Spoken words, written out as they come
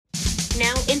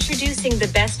Now introducing the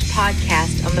best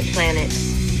podcast on the planet.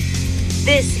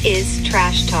 This is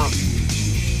Trash Talk.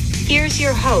 Here's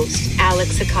your host,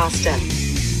 Alex Acosta.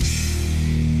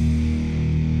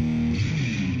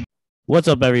 What's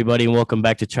up, everybody, and welcome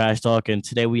back to Trash Talk. And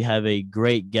today we have a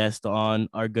great guest on,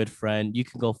 our good friend. You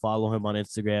can go follow him on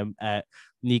Instagram at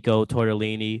Nico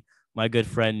Tortellini. My good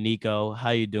friend Nico,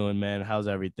 how you doing, man? How's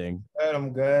everything? Good,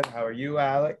 I'm good. How are you,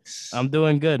 Alex? I'm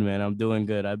doing good, man. I'm doing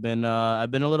good. I've been a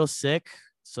little sick,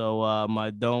 so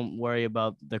I don't worry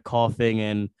about the coughing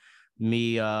and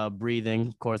me breathing.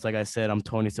 Of course, like I said, I'm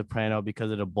Tony Soprano because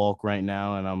of the bulk right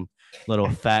now, and I'm a little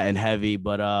fat and heavy,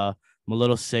 but I'm a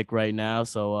little sick right now.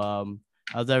 So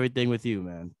how's everything with you,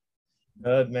 man?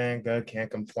 Good, man. Good.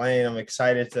 Can't complain. I'm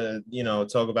excited to,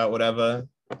 talk about whatever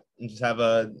and just have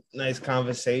a nice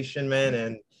conversation, man.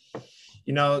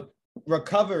 And,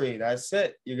 recovery. That's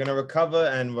it. You're going to recover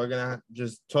and we're going to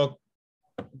just talk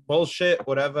bullshit,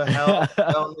 whatever, health,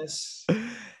 wellness.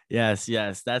 Yes.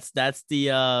 That's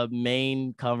the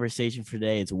main conversation for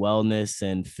today. It's wellness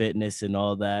and fitness and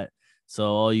all that. So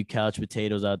all you couch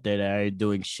potatoes out there that are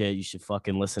doing shit, you should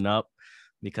fucking listen up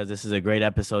because this is a great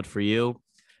episode for you.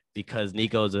 Because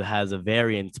Nico has a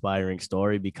very inspiring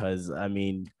story. Because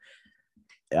I'm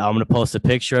gonna post a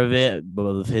picture of it,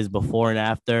 of his before and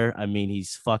after.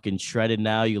 He's fucking shredded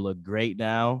now. You look great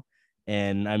now.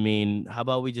 And how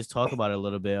about we just talk about it a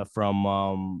little bit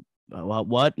from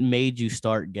what made you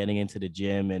start getting into the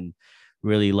gym and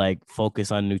really like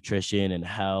focus on nutrition and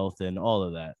health and all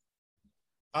of that?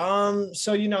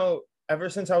 So ever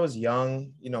since I was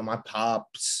young, my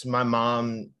pops, my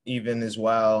mom, even as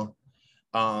well,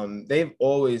 they've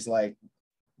always like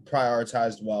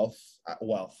prioritized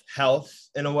health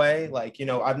in a way. Like,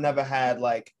 I've never had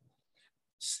like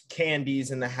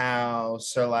candies in the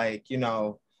house or like,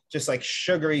 just like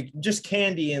sugary, just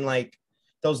candy and like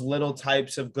those little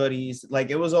types of goodies. Like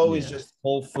it was always just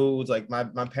whole foods. Like my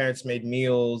parents made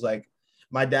meals. Like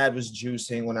my dad was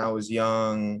juicing when I was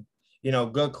young.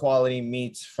 Good quality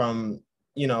meats from,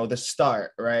 the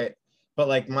start, right? But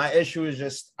like my issue is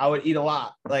just I would eat a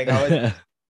lot. Like I would,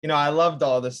 I loved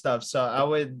all this stuff. So I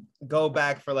would go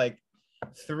back for like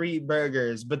 3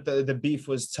 burgers, but the beef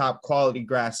was top quality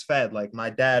grass fed. Like my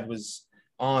dad was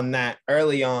on that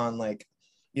early on, like,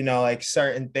 like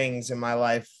certain things in my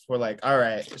life were like, all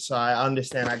right, so I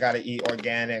understand I got to eat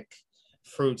organic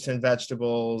fruits and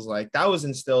vegetables. Like that was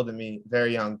instilled in me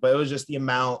very young, but it was just the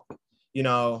amount,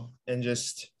 and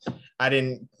just I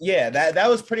didn't, that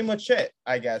was pretty much it,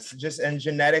 I guess. Just and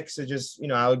genetics are just,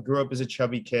 I grew up as a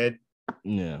chubby kid.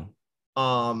 Yeah.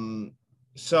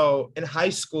 So in high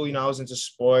school, I was into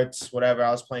sports, whatever.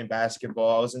 I was playing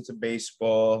basketball, I was into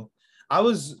baseball. I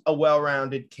was a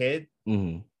well-rounded kid.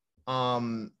 Mm-hmm.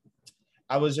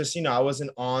 I was just, I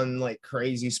wasn't on like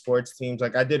crazy sports teams.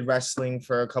 Like I did wrestling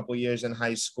for a couple years in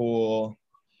high school.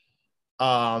 But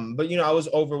I was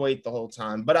overweight the whole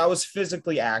time, but I was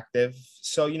physically active.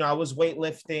 So, I was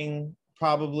weightlifting.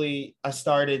 Probably I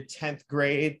started 10th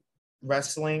grade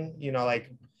wrestling,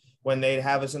 like when they'd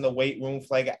have us in the weight room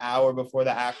for like an hour before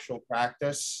the actual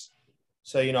practice.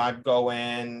 So, I'd go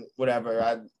in,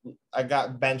 whatever. I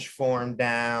got bench form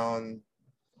down,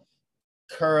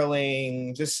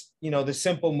 curling, just, the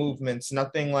simple movements,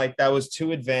 nothing like that was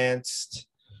too advanced.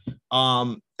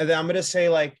 And then I'm gonna say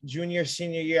like junior,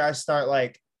 senior year, I start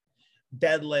like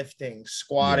deadlifting,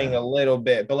 squatting a little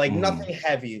bit, but like nothing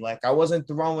heavy. Like I wasn't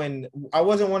one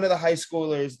of the high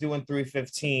schoolers doing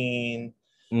 315,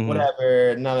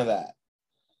 whatever, none of that.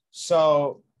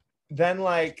 So then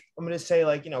like I'm gonna say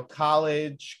like,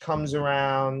 college comes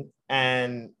around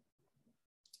and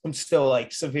I'm still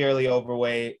like severely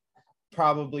overweight,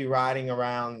 probably riding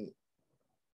around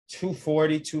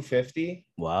 240, 250.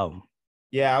 Wow.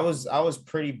 Yeah, I was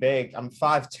pretty big. I'm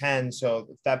 5'10", so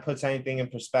if that puts anything in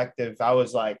perspective, I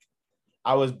was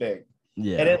big.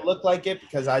 Yeah. It didn't look like it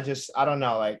because I don't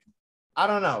know, like, I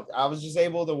don't know. I was just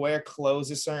able to wear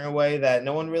clothes a certain way that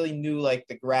no one really knew like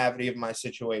the gravity of my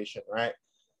situation, right?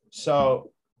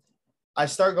 So I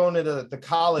start going to the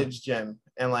college gym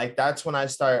and like that's when I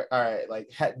start, all right, like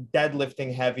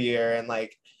deadlifting heavier and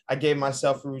like I gave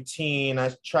myself a routine.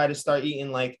 I try to start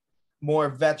eating like more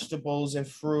vegetables and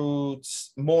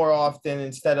fruits more often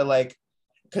instead of like,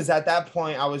 because at that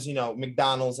point I was,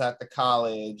 McDonald's at the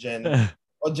college and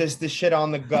or just the shit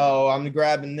on the go. I'm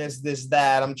grabbing this,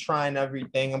 that. I'm trying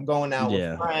everything. I'm going out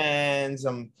with friends.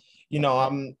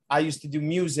 I used to do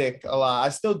music a lot. I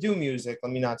still do music.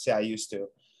 Let me not say I used to.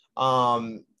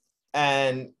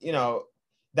 And,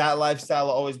 that lifestyle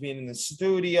of always being in the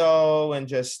studio and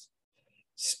just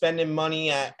spending money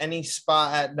at any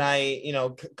spot at night, you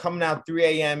know, coming out 3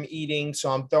 a.m. eating. So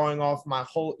I'm throwing off my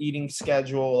whole eating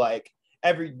schedule, like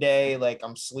every day, like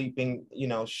I'm sleeping, you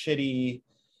know, shitty,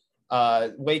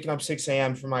 waking up 6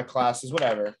 a.m. for my classes,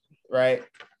 whatever. Right.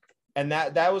 And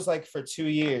that was like for 2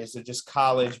 years of just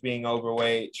college, being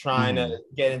overweight, trying to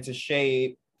get into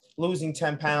shape, losing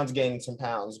 10 pounds, gaining 10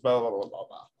 pounds, blah, blah, blah, blah,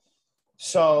 blah.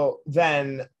 So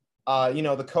then, you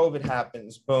know, the COVID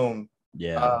happens, boom.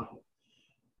 Yeah.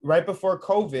 Right before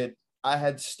COVID, I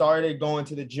had started going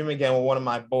to the gym again with one of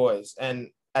my boys. And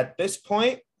at this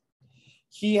point,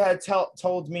 he had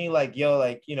told me like, yo,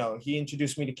 like, you know, he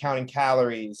introduced me to counting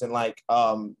calories and like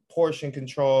portion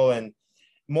control and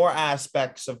more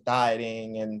aspects of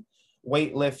dieting and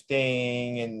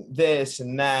weightlifting and this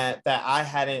and that I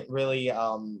hadn't really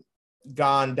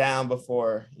gone down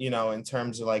before, you know, in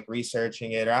terms of like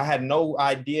researching it, or I had no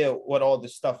idea what all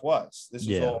this stuff was. This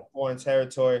was all foreign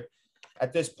territory.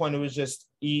 At this point, it was just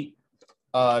eat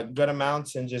good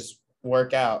amounts and just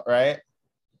work out, right?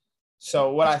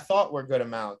 So what I thought were good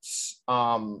amounts.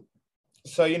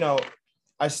 So, you know,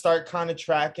 I start kind of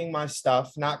tracking my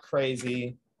stuff, not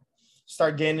crazy,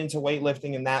 start getting into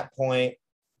weightlifting in that point.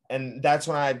 And that's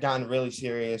when I had gotten really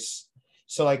serious.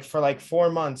 So like for like 4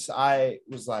 months, I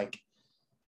was like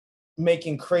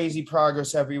making crazy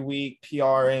progress every week,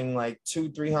 PRing like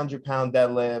 200-300 pound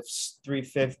deadlifts,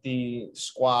 350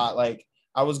 squat. Like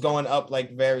I was going up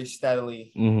like very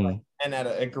steadily like, and at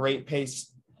a great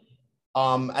pace.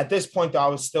 At this point, though, I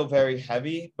was still very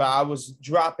heavy, but I was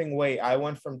dropping weight. I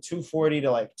went from 240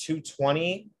 to like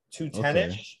 220,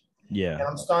 210-ish. Okay. Yeah. And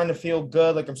I'm starting to feel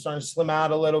good. Like I'm starting to slim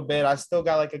out a little bit. I still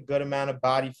got like a good amount of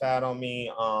body fat on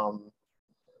me.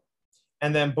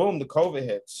 And then boom, the COVID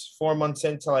hits. 4 months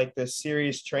into like this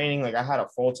serious training, like I had a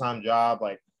full-time job.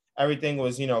 Like everything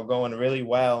was, you know, going really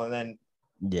well. And then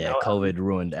yeah, you know, COVID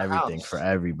ruined everything for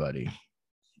everybody.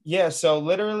 Yeah, so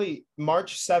literally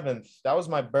March 7th, that was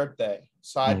my birthday.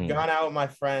 So I'd gone out with my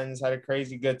friends, had a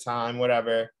crazy good time,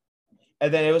 whatever.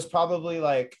 And then it was probably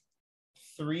like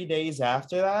 3 days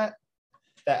after that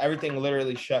everything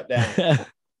literally shut down.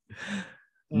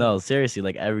 No, seriously,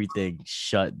 like everything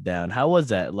shut down. How was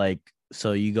that? Like,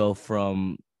 so you go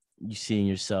from you seeing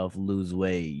yourself lose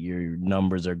weight, your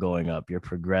numbers are going up, you're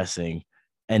progressing,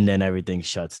 and then everything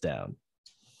shuts down.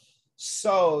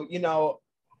 So, you know,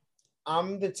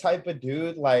 I'm the type of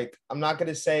dude, like, I'm not going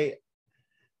to say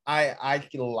I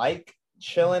like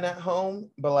chilling at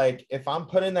home, but like, if I'm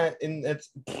put in that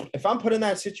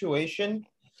situation,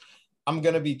 I'm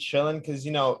going to be chilling because,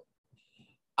 you know,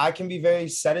 I can be very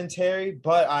sedentary,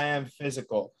 but I am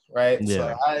physical, right? Yeah.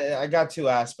 So I got two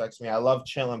aspects of me. I love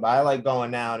chilling, but I like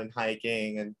going out and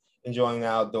hiking and enjoying the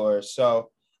outdoors. So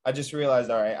I just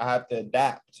realized, all right, I have to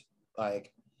adapt.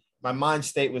 Like my mind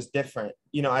state was different.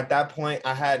 You know, at that point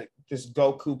I had this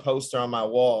Goku poster on my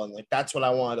wall and like, that's what I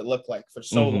wanted to look like for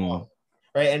so long.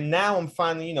 Right. And now I'm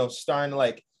finally, you know, starting to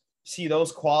like see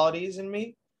those qualities in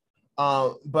me.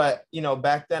 But you know,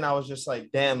 back then I was just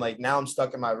like, damn, like now I'm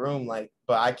stuck in my room, like,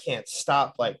 but I can't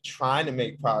stop like trying to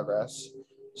make progress.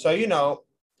 So, you know,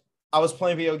 I was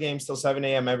playing video games till 7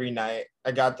 a.m. every night.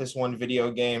 I got this one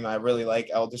video game I really like,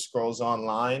 Elder Scrolls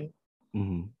Online.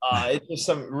 It's just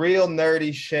some real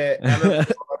nerdy shit.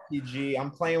 RPG.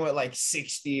 I'm playing with like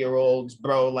 60-year-olds,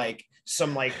 bro. Like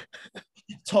some like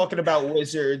talking about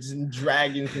wizards and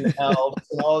dragons and elves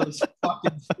and all this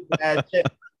fucking bad shit.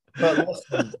 But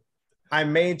listen, I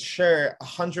made sure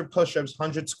 100 push-ups,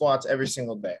 100 squats every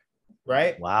single day.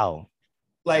 Right? Wow.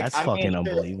 Like that's I fucking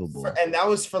unbelievable. And that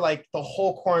was for like the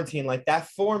whole quarantine. Like that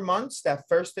 4 months, that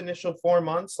first initial 4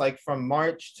 months, like from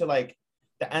March to like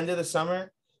the end of the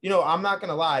summer. You know, I'm not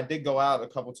gonna lie, I did go out a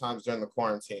couple times during the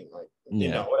quarantine, like you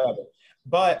know, whatever.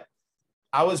 But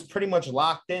I was pretty much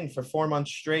locked in for 4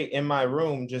 months straight in my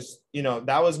room. Just, you know,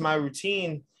 that was my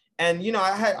routine. And you know,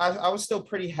 I was still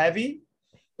pretty heavy,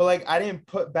 but like I didn't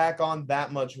put back on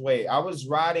that much weight. I was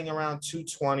riding around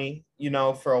 220, you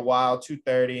know, for a while,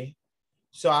 230.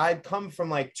 So I had come from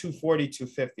like 240,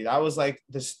 250. That was like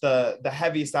the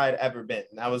heaviest I had ever been.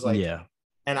 I was like, yeah.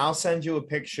 And I'll send you a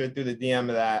picture through the DM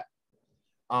of that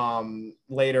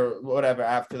later, whatever,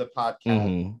 after the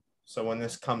podcast. So when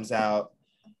this comes out,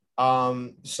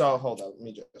 so hold on, let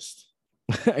me just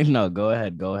no, go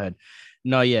ahead.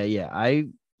 No, yeah. I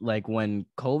like when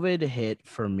COVID hit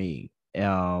for me,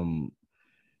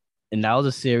 and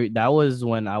that was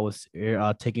when I was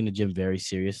taking the gym very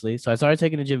seriously. So I started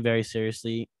taking the gym very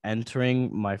seriously entering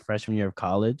my freshman year of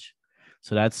college.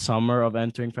 So that summer of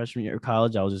entering freshman year of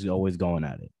college, I was just always going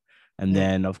at it. And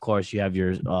then, of course, you have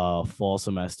your fall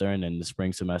semester and then the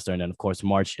spring semester. And then, of course,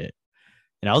 March hit.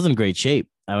 And I was in great shape.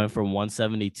 I went from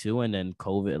 172 and then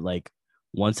COVID, like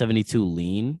 172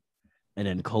 lean, and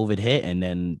then COVID hit, and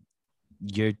then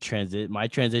my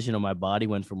transition of my body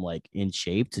went from like in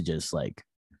shape to just like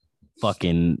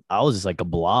fucking, I was just like a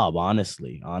blob,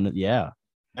 honestly. Yeah.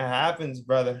 It happens,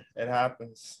 brother. It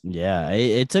happens. Yeah.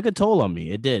 It took a toll on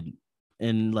me. It did.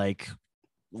 And like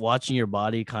watching your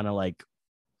body kind of like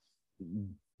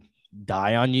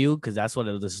die on you, because that's what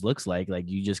this looks like. Like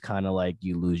you just kind of like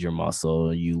you lose your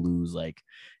muscle, you lose like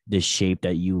the shape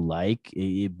that you like.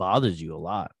 It bothers you a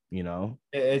lot, you know?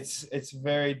 It's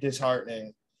very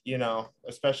disheartening, you know,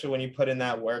 especially when you put in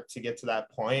that work to get to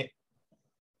that point.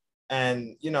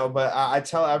 And, you know, but I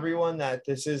tell everyone that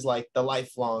this is like the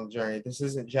lifelong journey. This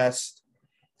isn't just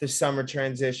the summer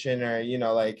transition or, you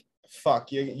know, like,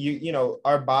 fuck you know,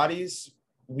 our bodies,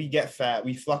 we get fat,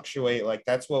 we fluctuate. Like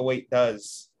that's what weight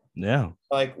does. Yeah.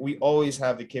 Like we always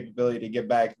have the capability to get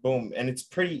back, boom. And it's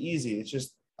pretty easy. It's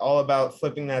just all about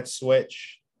flipping that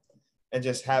switch and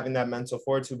just having that mental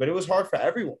fortitude. But it was hard for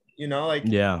everyone, you know, like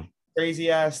Yeah.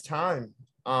 crazy ass time.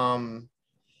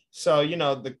 So, you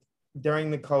know,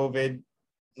 during the COVID,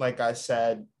 like I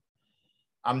said,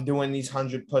 I'm doing these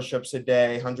 100 push-ups a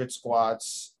day, 100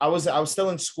 squats. I was still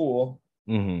in school.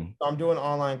 Mm-hmm. So I'm doing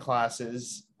online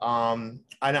classes.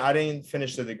 I didn't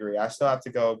finish the degree. I still have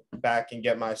to go back and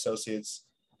get my associates.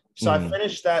 So I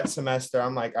finished that semester.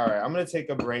 I'm like, all right, I'm going to take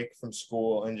a break from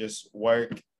school and just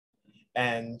work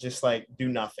and just like do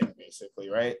nothing basically.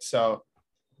 Right. So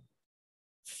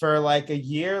for like a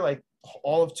year, like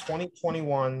all of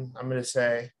 2021, I'm going to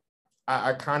say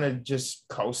I kind of just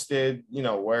coasted, you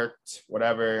know, worked,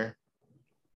 whatever,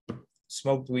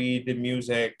 smoked weed, did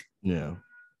music. Yeah.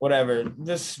 Whatever,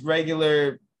 just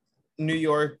regular New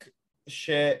York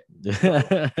shit.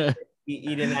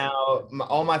 Eating out.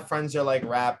 All my friends are like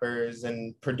rappers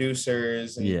and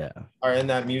producers and yeah, are in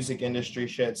that music industry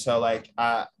shit. So like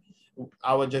I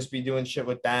would just be doing shit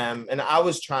with them. And I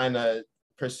was trying to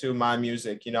pursue my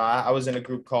music. You know, I was in a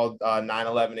group called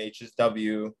 911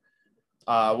 HSW,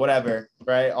 whatever,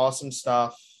 right? Awesome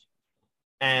stuff.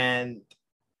 And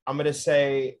I'm going to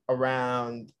say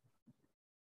around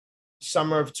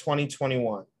summer of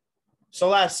 2021. So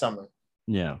last summer,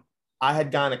 yeah, I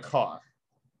had gotten a car,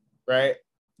 right?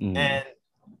 And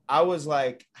I was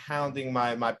like hounding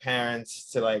my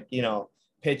parents to like, you know,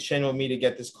 pitch in with me to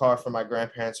get this car for my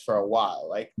grandparents for a while.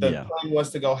 Like the plan was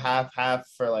to go half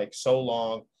for like so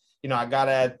long. You know, I got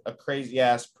it at a crazy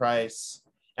ass price.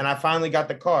 And I finally got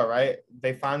the car, right?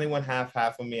 They finally went half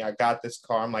with me. I got this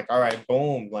car. I'm like, all right,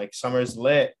 boom, like summer's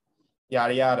lit,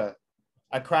 yada yada.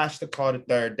 I crashed the car the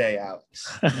third day,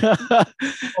 Alex.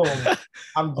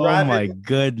 I'm driving. Oh my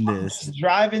goodness. I'm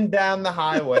driving down the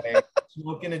highway,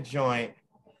 smoking a joint.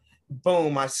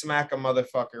 Boom, I smack a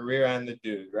motherfucker, rear end the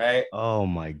dude, right? Oh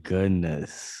my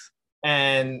goodness.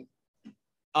 And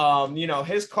you know,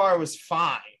 his car was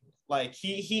fine. Like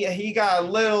he got a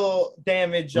little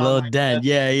damage on little dent.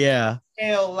 Yeah.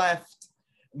 Tail left.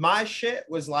 My shit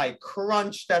was like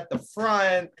crunched at the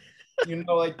front. You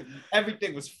know, like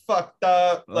everything was fucked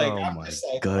up. Like I'm just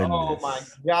like, goodness. Oh my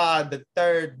God, the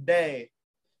third day.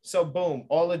 So boom,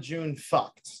 all of June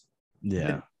fucked.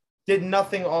 Yeah. Did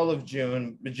nothing all of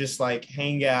June, but just like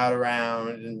hang out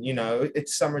around. And you know,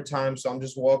 it's summertime, so I'm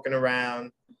just walking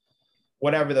around,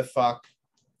 whatever the fuck.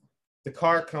 The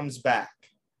car comes back.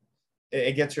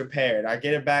 It gets repaired. I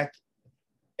get it back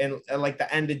in like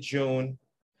the end of June.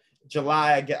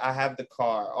 July, I have the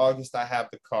car. August, I have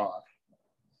the car.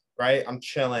 Right? I'm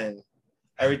chilling.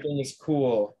 Everything is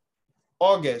cool.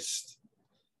 August,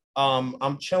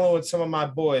 I'm chilling with some of my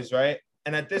boys, right?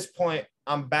 And at this point,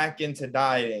 I'm back into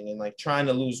dieting and like trying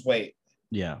to lose weight.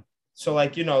 Yeah. So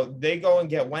like, you know, they go and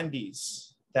get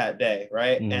Wendy's that day,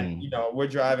 right? And you know, we're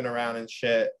driving around and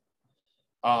shit.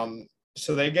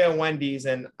 So they get Wendy's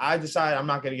and I decide I'm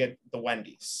not gonna get the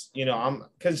Wendy's. You know,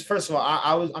 because first of all,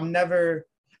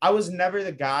 I was never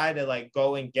the guy to like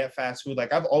go and get fast food.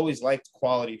 Like I've always liked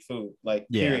quality food. Like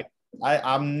period.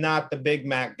 I'm not the Big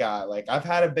Mac guy. Like I've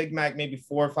had a Big Mac maybe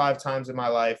 4 or 5 times in my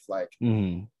life. Like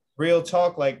real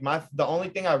talk. Like the only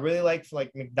thing I really like for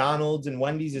like McDonald's and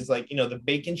Wendy's is like, you know, the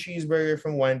bacon cheeseburger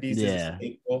from Wendy's is a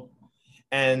staple,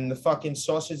 and the fucking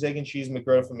sausage, egg, and cheese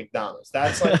McGriddle from McDonald's.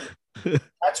 That's like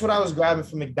that's what I was grabbing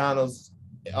from McDonald's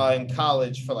in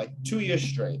college for like 2 years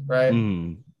straight,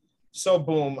 right? So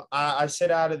boom, I sit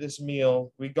out of this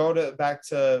meal. We go back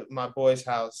to my boy's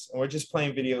house and we're just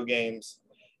playing video games.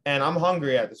 And I'm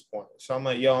hungry at this point. So I'm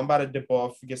like, yo, I'm about to dip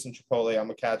off, get some Chipotle. I'm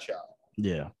gonna catch y'all.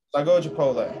 Yeah. So I go to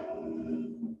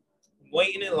Chipotle,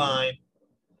 waiting in line.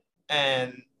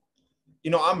 And,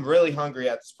 you know, I'm really hungry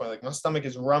at this point. Like my stomach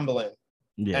is rumbling.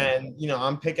 Yeah. And,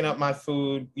 I'm picking up my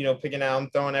food, I'm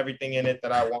throwing everything in it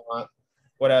that I want,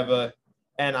 whatever.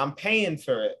 And I'm paying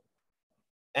for it.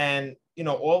 And,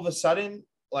 all of a sudden,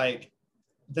 like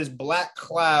this black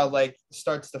cloud, like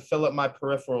starts to fill up my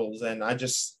peripherals and I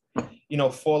just,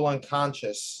 fall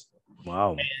unconscious.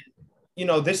 Wow.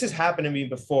 This has happened to me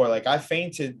before. Like I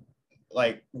fainted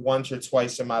like once or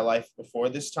twice in my life before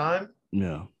this time.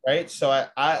 Yeah. Right. So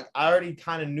I already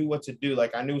kind of knew what to do.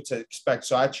 Like I knew what to expect.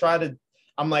 So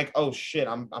I'm like, oh shit,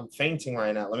 I'm fainting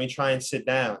right now. Let me try and sit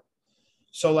down.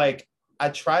 So like I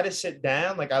try to sit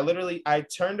down. Like I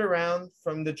turned around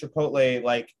from the Chipotle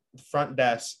like front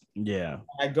desk. Yeah.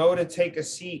 I go to take a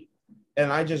seat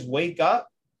and I just wake up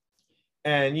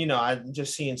and I'm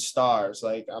just seeing stars.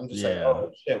 Like I'm just like,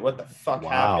 oh shit, what the fuck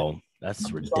happened? That's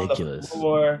I'm ridiculous. On the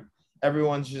floor.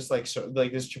 Everyone's just like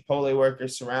this Chipotle worker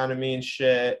surrounding me and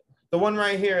shit. The one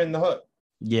right here in the hood.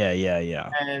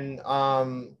 Yeah. And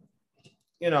I'm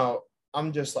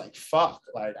just like, fuck.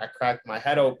 Like I cracked my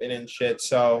head open and shit.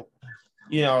 So,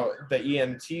 the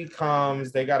EMT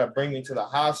comes, they gotta bring me to the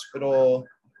hospital.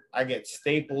 I get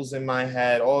staples in my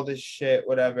head, all this shit,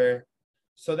 whatever.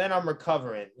 So then I'm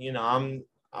recovering. I'm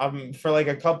for like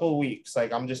a couple of weeks,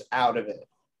 like I'm just out of it.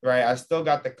 Right. I still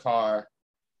got the car.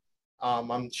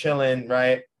 I'm chilling,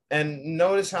 right? And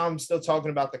notice how I'm still talking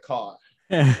about the car.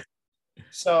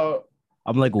 So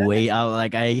I'm like, wait,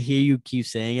 I hear you keep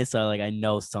saying it, so like I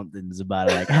know something's about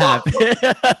to like happen.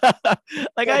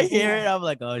 Like I hear it, I'm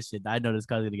like, oh shit, I know this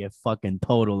car's gonna get fucking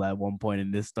total at one point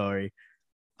in this story.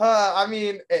 I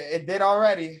mean, it did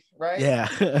already, right?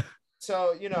 Yeah.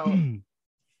 So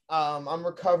I'm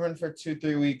recovering for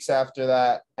 2-3 weeks after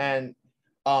that, and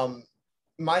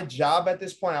my job at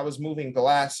this point, I was moving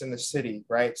glass in the city,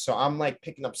 right? So I'm like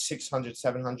picking up 600,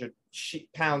 700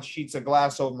 pound sheets of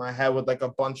glass over my head with like a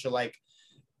bunch of like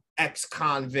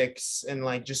ex-convicts and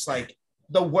like just like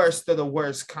the worst of the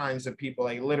worst kinds of people.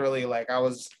 Like literally, like I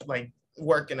was like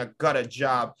working a gutter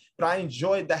job, but I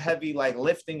enjoyed the heavy like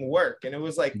lifting work. And it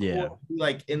was like, cool,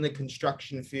 like in the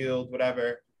construction field,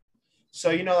 whatever.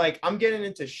 So, like I'm getting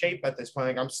into shape at this point.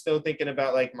 Like I'm still thinking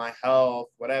about like my health,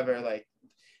 whatever, like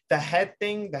the head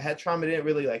trauma didn't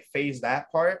really like phase that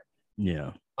part.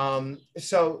 Yeah.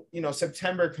 So,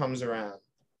 September comes around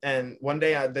and one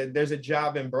day there's a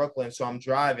job in Brooklyn. So I'm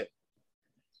driving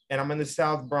and I'm in the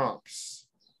South Bronx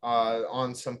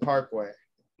on some parkway.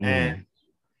 And,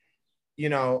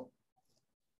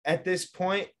 at this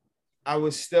point, I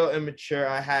was still immature.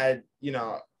 I had,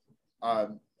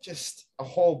 just a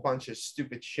whole bunch of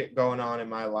stupid shit going on in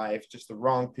my life, just the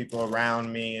wrong people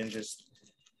around me and just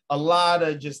a lot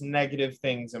of just negative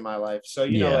things in my life. So,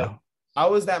 like, I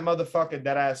was that motherfucker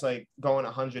that ass, like going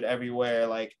 100 everywhere,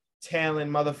 like tailing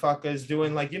motherfuckers,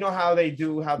 doing like, how they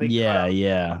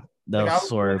Yeah. They'll like,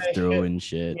 swerve through and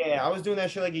shit. Yeah, I was doing that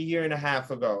shit like a year and a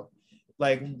half ago,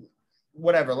 like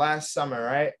whatever, last summer,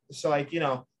 right? So like,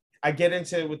 I get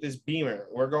into it with this Beamer.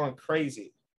 We're going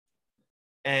crazy.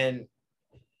 And,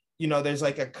 there's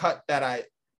like a cut that I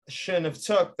shouldn't have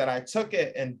took that I took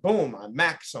it and boom, I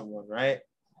macked someone, right?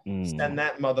 Send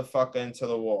that motherfucker into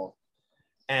the wall.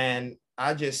 And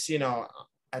I just,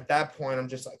 at that point, I'm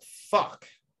just like, fuck,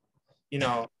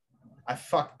 I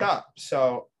fucked up.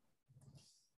 So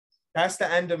that's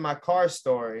the end of my car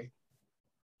story.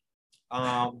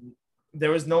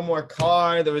 There was no more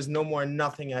car. There was no more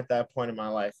nothing at that point in my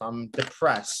life. I'm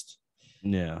depressed.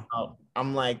 Yeah.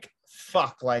 I'm like,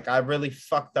 fuck, like I really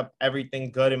fucked up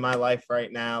everything good in my life right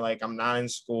now. Like I'm not in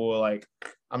school. Like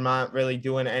I'm not really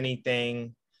doing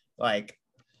anything like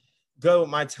good with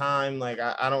my time. Like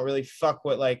I don't really fuck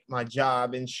with like my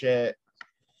job and shit.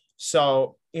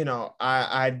 So,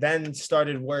 I then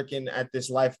started working at this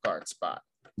lifeguard spot.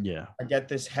 Yeah. I get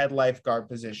this head lifeguard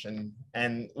position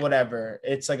and whatever.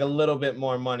 It's like a little bit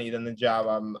more money than the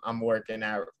job I'm working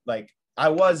at. Like I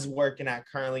was working at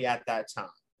currently at that time.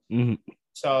 Mm-hmm.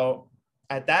 So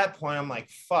at that point, I'm like,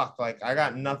 fuck, like I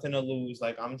got nothing to lose.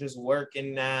 Like I'm just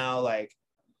working now. Like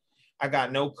I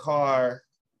got no car.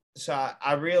 So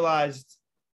I realized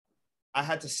I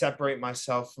had to separate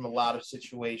myself from a lot of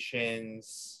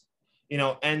situations,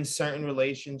 end certain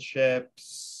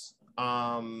relationships,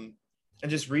 and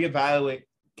just reevaluate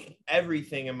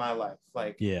everything in my life.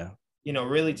 Like,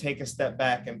 really take a step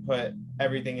back and put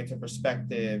everything into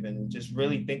perspective and just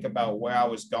really think about where I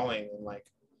was going and like,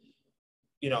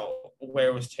 where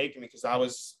it was taking me. Cause I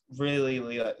was really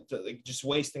like just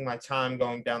wasting my time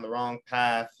going down the wrong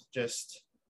path, just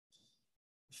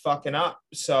fucking up.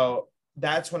 So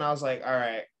that's when I was like, all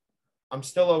right, I'm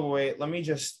still overweight. Let me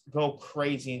just go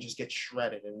crazy and just get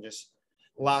shredded and just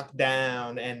lock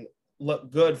down and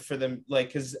look good for them.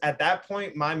 Like, cause at that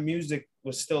point, my music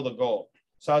was still the goal.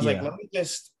 So I was like, Yeah. let me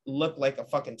just look like a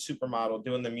fucking supermodel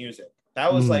doing the music.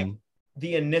 That was like Mhm.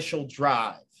 the initial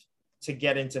drive to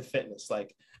get into fitness.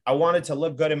 Like I wanted to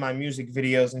look good in my music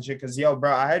videos and shit. Cause yo,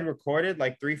 bro, I had recorded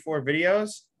like 3-4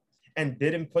 videos and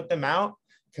didn't put them out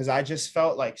because I just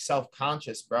felt like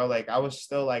self-conscious, bro. Like I was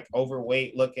still like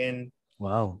overweight looking,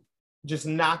 Wow. just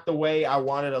not the way I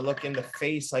wanted to look in the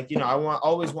face. Like, you know,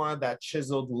 always wanted that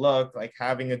chiseled look, like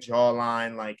having a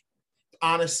jawline. Like,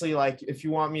 honestly, like if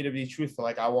you want me to be truthful,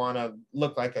 like I want to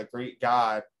look like a Greek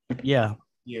god Yeah.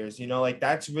 years, you know, like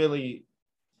that's really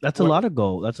That's a what. lot of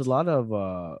goal. That's a lot of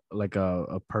like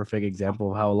a perfect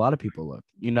example of how a lot of people look.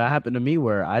 You know, it happened to me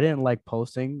where I didn't like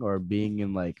posting or being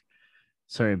in like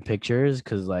certain pictures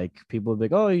because like people would be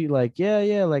like, oh, you like,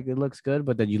 yeah, like it looks good.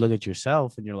 But then you look at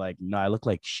yourself and you're like, no, I look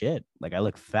like shit. Like I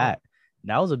look fat. And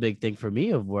that was a big thing for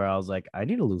me of where I was like, I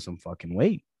need to lose some fucking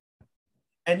weight.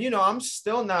 And, you know, I'm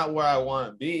still not where I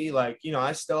want to be. Like, you know,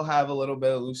 I still have a little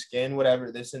bit of loose skin,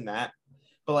 whatever, this and that.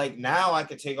 But like now I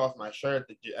could take off my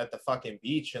shirt at the fucking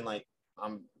beach and like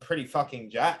I'm pretty fucking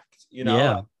jacked, you know?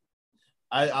 Yeah.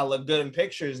 Like, I look good in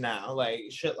pictures now, like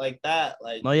shit like that.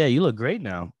 Like, Oh yeah, you look great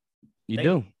now. You thank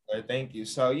do. you, sir. Thank you.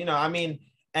 So, you know, I mean,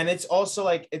 and it's also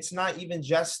like, it's not even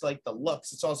just like the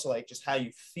looks, it's also like just how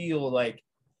you feel, like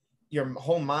your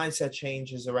whole mindset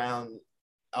changes around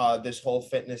this whole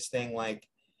fitness thing. Like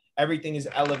everything is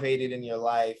elevated in your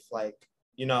life. Like,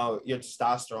 you know, your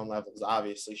testosterone levels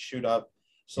obviously shoot up.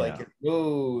 So like Yeah. your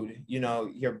mood, you know,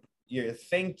 your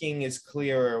thinking is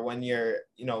clearer when you're,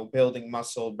 you know, building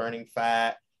muscle, burning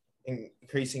fat,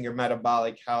 increasing your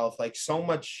metabolic health. Like so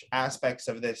much aspects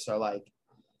of this are like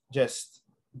just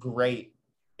great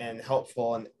and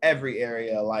helpful in every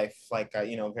area of life. Like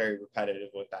you know, very repetitive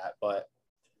with that. But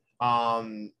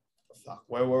fuck,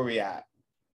 where were we at?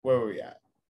 Where were we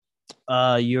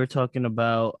at? You were talking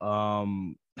about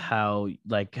how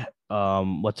like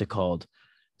what's it called?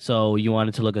 So you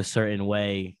wanted to look a certain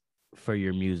way for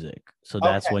your music. So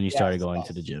that's Okay, when you started yes, going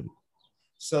to the yes. gym.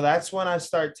 So that's when I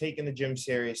start taking the gym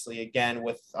seriously again.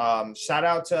 With shout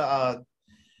out to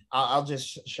I'll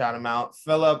just shout him out,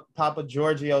 Philip Papa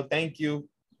Giorgio. Thank you,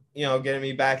 you know, getting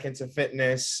me back into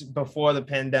fitness before the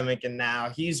pandemic and now.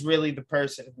 He's really the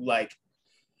person who like,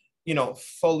 you know,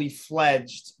 fully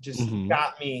fledged just Mm-hmm.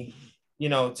 got me, you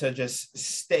know, to just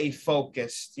stay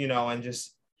focused, you know, and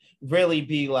just really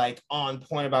be like on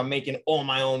point about making all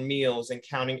my own meals and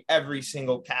counting every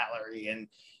single calorie. And,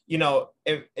 you know,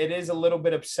 it is a little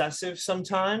bit obsessive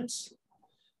sometimes,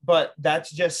 but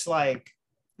that's just like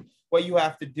what you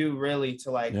have to do really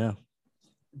to like Yeah.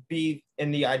 be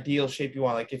in the ideal shape you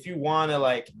want. Like if you want to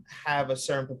like have a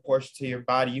certain proportion to your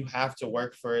body, you have to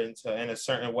work for it in a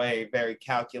certain way, very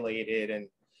calculated. And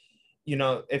you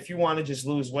know, if you want to just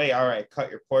lose weight, all right, cut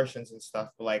your portions and stuff.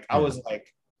 But like I Yeah. was like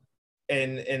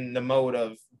in the mode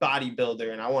of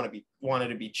bodybuilder, and I wanted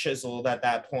to be chiseled at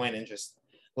that point and just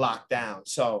locked down.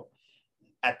 So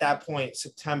at that point,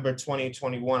 September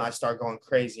 2021, I start going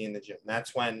crazy in the gym.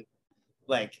 That's when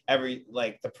like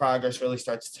the progress really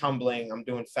starts tumbling. I'm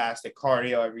doing fasted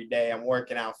cardio every day. I'm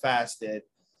working out fasted.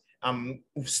 I'm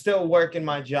still working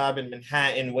my job in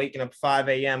Manhattan, waking up 5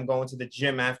 a.m., going to the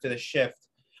gym after the shift.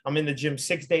 I'm in the gym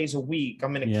 6 days a week.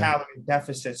 I'm in a Yeah. calorie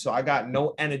deficit. So I got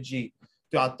no energy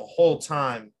throughout the whole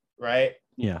time. Right.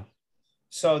 Yeah.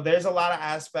 So there's a lot of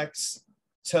aspects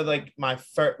to like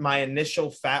my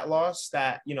initial fat loss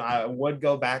that, you know, I would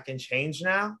go back and change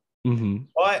now. Mm-hmm.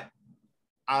 But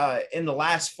in the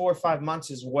last 4 or 5 months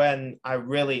is when I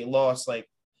really lost like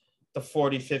the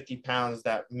 40-50 pounds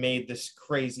that made this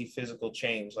crazy physical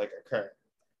change like occur,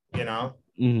 you know?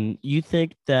 Mm-hmm. You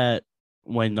think that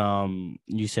when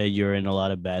you said you're in a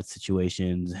lot of bad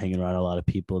situations, hanging around a lot of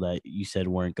people that you said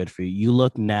weren't good for you, you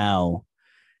look now,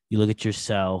 you look at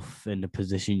yourself and the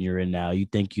position you're in now, you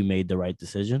think you made the right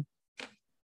decision?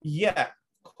 Yeah,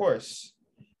 of course.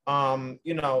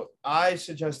 You know, I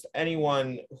suggest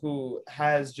anyone who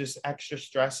has just extra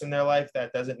stress in their life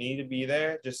that doesn't need to be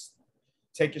there, just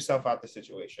take yourself out the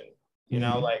situation. You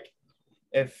know, Mm-hmm. like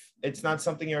if it's not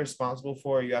something you're responsible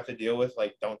for, you have to deal with,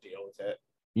 like don't deal with it.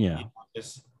 Yeah. You know,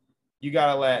 just you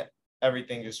gotta let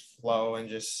everything just flow and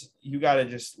just you gotta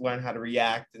just learn how to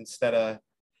react instead of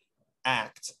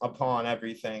act upon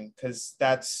everything, because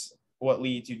that's what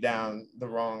leads you down the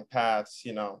wrong paths.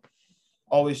 You know,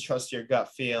 always trust your gut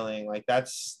feeling. Like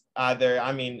that's either,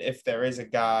 I mean, if there is a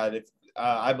God, if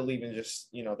I believe in just,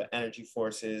 you know, the energy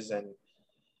forces, and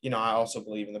you know, I also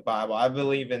believe in the Bible. I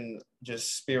believe in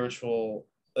just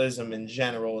spiritualism in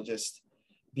general, just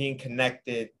being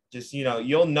connected. Just, you know,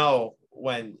 you'll know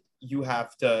when you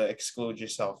have to exclude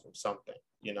yourself from something,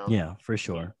 you know? Yeah, for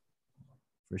sure.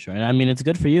 For sure. And I mean, it's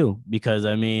good for you because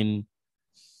I mean,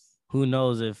 who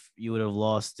knows if you would have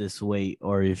lost this weight,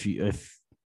 or if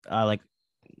like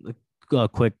a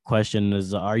quick question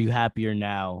is, are you happier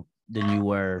now than you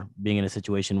were being in a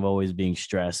situation of always being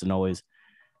stressed and always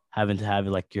having to have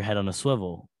like your head on a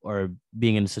swivel, or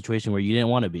being in a situation where you didn't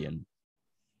want to be in?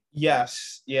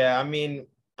 Yes. Yeah. I mean,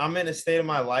 I'm in a state of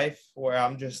my life where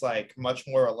I'm just like much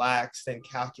more relaxed and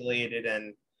calculated.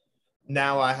 And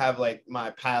now I have like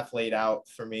my path laid out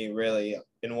for me really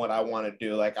in what I want to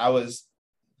do. Like I was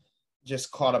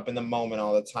just caught up in the moment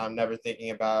all the time, never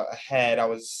thinking about ahead. I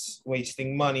was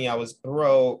wasting money. I was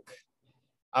broke.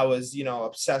 I was,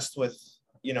 obsessed with,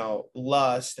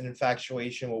 lust and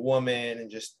infatuation with women, and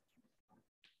just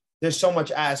there's so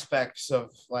much aspects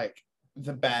of like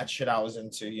the bad shit I was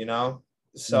into. Yeah.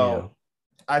 So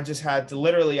I just had to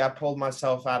literally, I pulled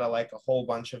myself out of like a whole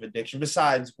bunch of addiction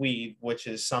besides weed, which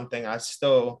is something I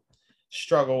still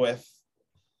struggle with.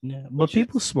 Yeah, but Which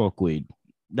people is, smoke weed.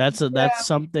 That's yeah,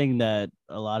 something that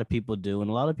a lot of people do, and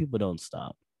a lot of people don't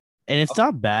stop. And it's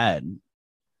not bad,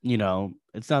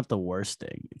 It's not the worst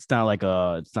thing. It's not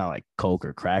like coke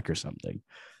or crack or something.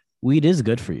 Weed is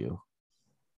good for you,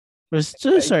 but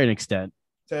to a certain extent.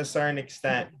 to a certain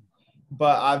extent.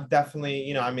 But I've definitely,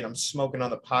 I'm smoking on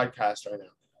the podcast right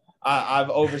now. I've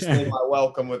overstayed my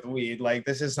welcome with weed. Like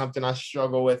this is something I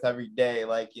struggle with every day.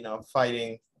 Like,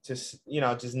 fighting to,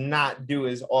 just not do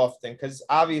as often. Cause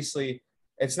obviously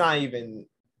it's not even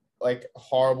like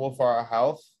horrible for our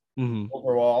health Mm-hmm.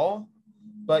 overall,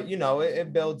 but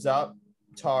it builds up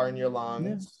tar in your Yeah.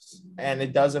 lungs, and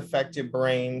it does affect your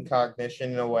brain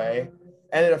cognition in a way,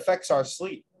 and it affects our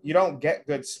sleep. You don't get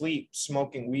good sleep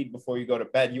smoking weed before you go to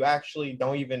bed. You actually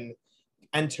don't even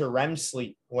enter REM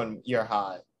sleep when you're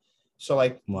high. So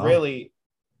like Wow. really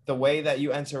the way that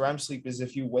you enter REM sleep is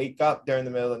if you wake up during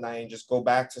the middle of the night and just go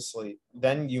back to sleep,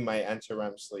 then you might enter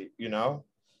REM sleep.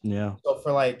 Yeah. So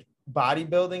for like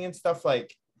bodybuilding and stuff,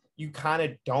 like you kind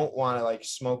of don't want to like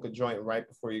smoke a joint right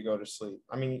before you go to sleep.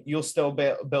 I mean, you'll still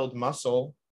build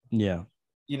muscle, Yeah.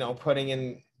 putting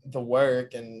in the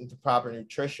work and the proper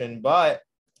nutrition, but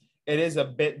it is a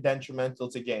bit detrimental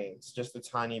to gains, just a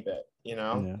tiny bit.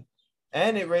 Yeah.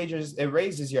 And it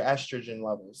raises your estrogen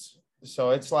levels.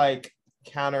 So it's like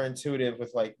counterintuitive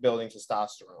with like building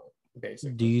testosterone, Do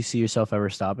basically. you see yourself ever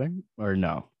stopping or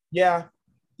no? Yeah,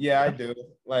 yeah, I do.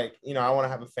 Like, I want to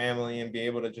have a family and be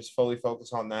able to just fully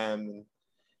focus on them and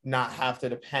not have to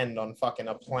depend on fucking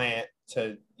a plant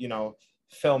to,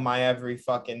 fill my every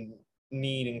fucking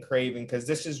need and craving. Cause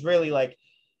this is really like,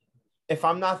 if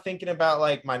I'm not thinking about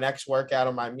like my next workout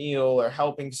or my meal or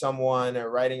helping someone or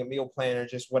writing a meal plan or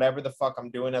just whatever the fuck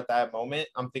I'm doing at that moment,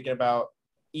 I'm thinking about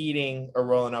eating or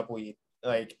rolling up weed.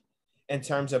 Like in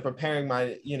terms of preparing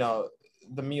my,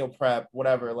 the meal prep,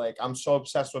 whatever. Like I'm so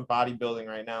obsessed with bodybuilding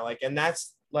right now. Like, and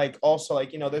that's like also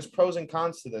like, there's pros and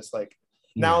cons to this. Like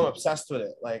now Yeah. I'm obsessed with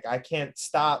it. Like I can't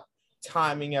stop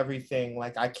timing everything.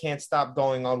 Like I can't stop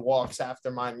going on walks after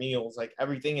my meals. Like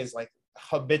everything is like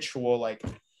habitual, like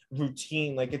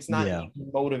routine. Like it's not Yeah.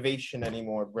 even motivation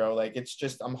anymore, bro. Like it's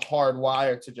just I'm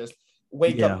hardwired to just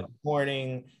wake up Yeah. in the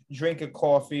morning, drink a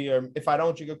coffee, or if I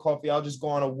don't drink a coffee, I'll just go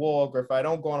on a walk, or if I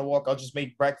don't go on a walk, I'll just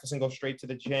make breakfast and go straight to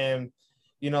the gym.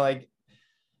 Like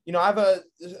I have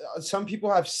some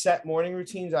people have set morning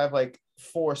routines. I have like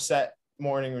 4 set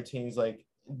morning routines, like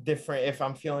different. If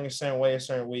I'm feeling a certain way a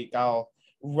certain week, I'll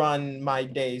run my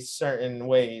days certain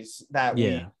ways that week.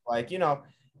 Yeah. Like,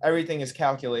 everything is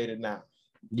calculated now.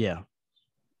 Yeah.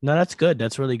 No, that's good.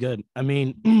 That's really good. I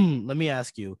mean, let me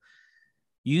ask you,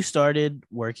 you started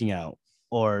working out,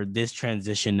 or this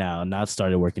transition now, not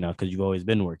started working out because you've always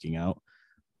been working out,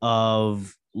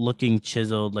 of looking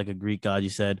chiseled like a Greek god, you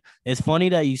said. It's funny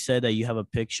that you said that you have a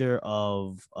picture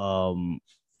of who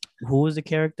was the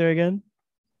character again?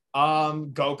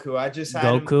 Goku. I just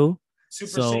had him Goku.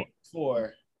 Super So Saiyan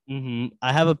 4.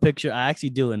 I have a picture. I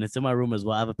actually do, and it's in my room as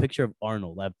well. I have a picture of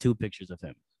Arnold. I have 2 pictures of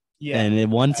him. Yeah.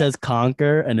 And one says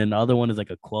conquer, and then the other one is like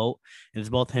a quote, and it's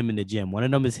both him in the gym. One of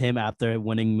them is him after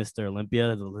winning Mr.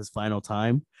 Olympia, his final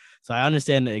time. So I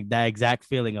understand that exact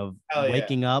feeling of Hell yeah.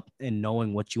 waking up and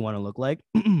knowing what you want to look like.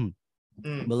 But Mm.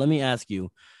 let me ask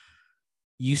you,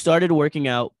 you started working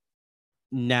out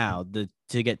now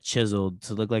to get chiseled,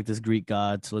 to look like this Greek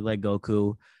god, to look like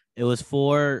Goku. It was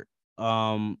for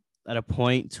at a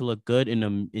point to look good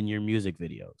in your music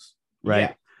videos, right?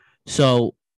 Yeah.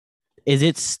 So is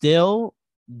it still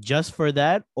just for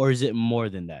that, or is it more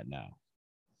than that now?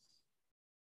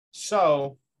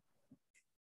 So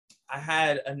I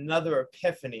had another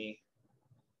epiphany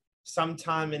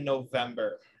sometime in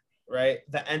November, right?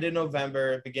 The end of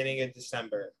November, beginning of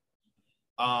December.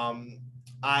 Um,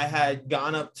 I had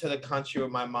gone up to the country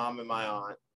with my mom and my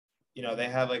aunt, you know, they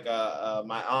have like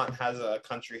my aunt has a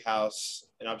country house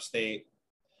in upstate,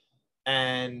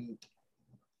 and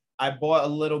I bought a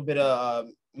little bit of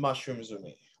mushrooms with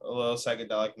me, a little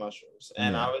psychedelic mushrooms.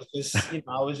 And Yeah. I was just, you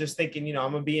know, I was just thinking, you know,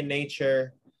 I'm gonna be in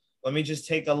nature. Let me just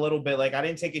take a little bit, like I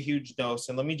didn't take a huge dose,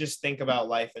 and let me just think about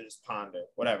life and just ponder,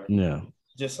 whatever. Yeah.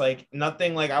 Just like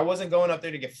nothing, like I wasn't going up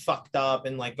there to get fucked up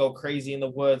and like go crazy in the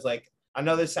woods. Like I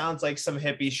know this sounds like some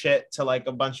hippie shit to like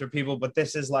a bunch of people, but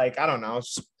this is like, I don't know,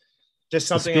 it's just It's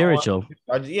something spiritual.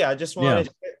 I just wanted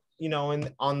to, you know,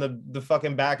 on the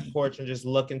fucking back porch and just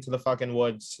look into the fucking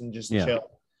woods and just chill.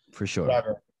 For sure.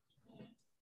 Whatever.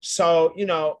 So, you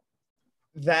know,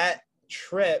 that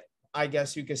trip, I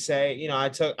guess you could say, you know, I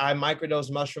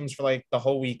microdosed mushrooms for like the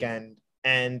whole weekend.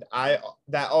 And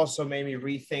that also made me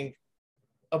rethink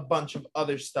a bunch of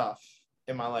other stuff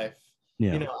in my life.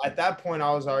 Yeah. You know, at that point,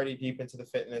 I was already deep into the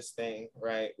fitness thing,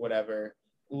 right? Whatever,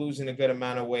 losing a good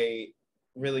amount of weight,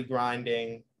 really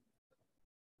grinding.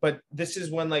 But this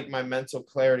is when like my mental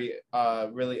clarity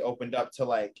really opened up to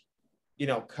like, you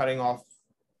know, cutting off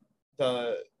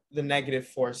the negative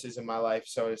forces in my life,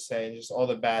 so to say, and just all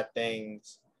the bad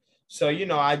things. So, you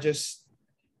know, I just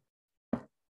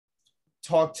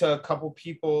talked to a couple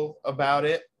people about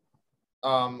it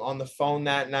on the phone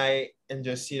that night, and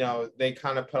just, you know, they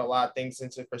kind of put a lot of things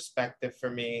into perspective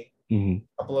for me. Mm-hmm.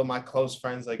 A couple of my close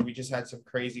friends, like we just had some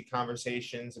crazy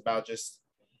conversations about just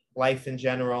life in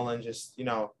general, and just, you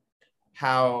know,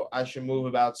 how I should move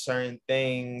about certain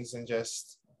things, and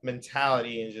just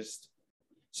mentality, and just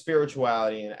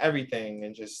spirituality, and everything,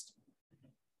 and just,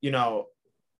 you know,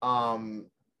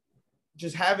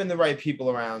 just having the right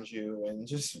people around you, and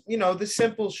just, you know, the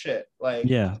simple shit, like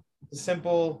the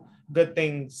simple good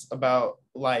things about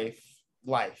life.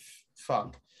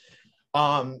 Fuck.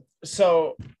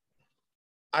 So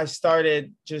I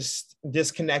started just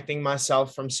disconnecting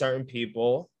myself from certain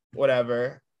people,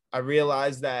 whatever. I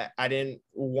realized that I didn't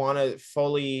want to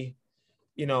fully,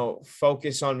 you know,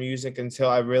 focus on music until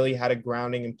I really had a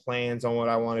grounding and plans on what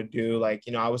I want to do. Like,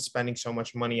 you know, I was spending so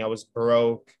much money, I was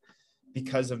broke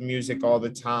because of music all the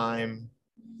time.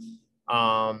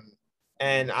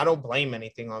 And I don't blame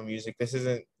anything on music. This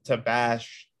isn't to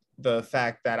bash the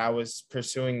fact that I was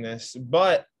pursuing this,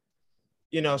 but,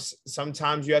 you know,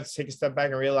 sometimes you have to take a step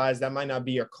back and realize that might not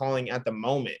be your calling at the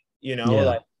moment, you know? Yeah,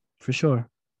 like, for sure.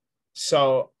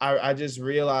 So I just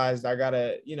realized I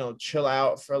gotta, you know, chill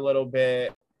out for a little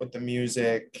bit with the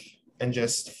music and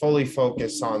just fully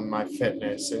focus on my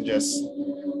fitness and just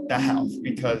the health,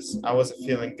 because I wasn't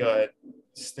feeling good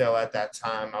still at that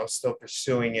time. I was still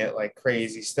pursuing it like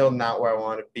crazy, still not where I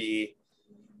want to be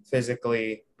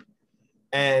physically.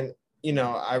 And, you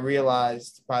know, I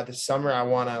realized by the summer I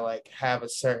want to like have a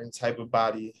certain type of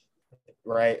body,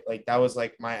 right? Like that was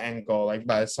like my end goal. Like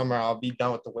by the summer I'll be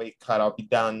done with the weight cut. I'll be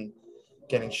done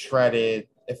getting shredded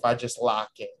if I just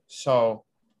lock it. So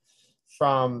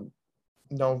from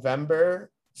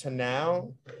November to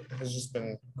now has just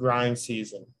been grind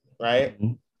season, right?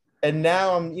 Mm-hmm. And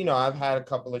now I'm, you know, I've had a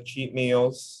couple of cheat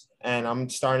meals and I'm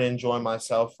starting to enjoy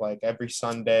myself like every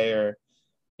Sunday, or,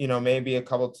 you know, maybe a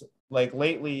couple, like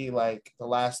lately, like the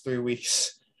last 3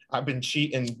 weeks, I've been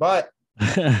cheating, but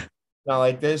now,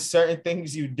 like there's certain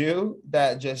things you do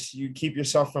that just you keep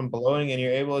yourself from bloating, and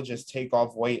you're able to just take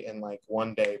off weight in like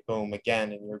one day, boom,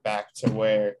 again, and you're back to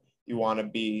where you want to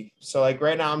be. So like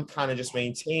right now I'm kind of just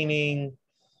maintaining,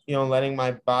 you know, letting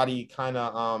my body kind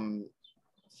of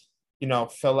you know,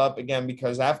 fill up again,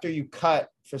 because after you cut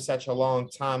for such a long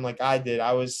time, like I did,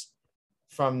 I was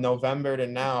from November to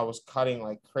now, I was cutting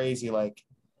like crazy, like,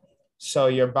 so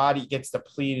your body gets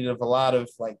depleted of a lot of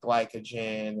like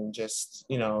glycogen, and just,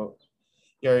 you know,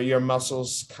 your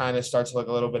muscles kind of start to look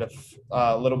a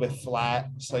little bit flat.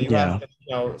 So you have to,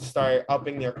 you know, start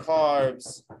upping your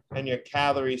carbs and your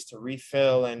calories to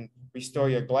refill and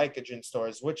restore your glycogen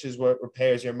stores, which is what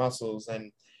repairs your muscles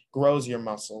and grows your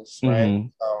muscles, right? Mm-hmm.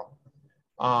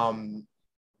 So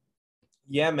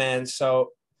yeah, man.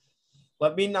 So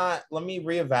let me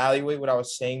reevaluate what I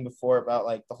was saying before about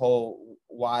like the whole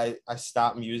why I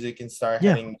stopped music and started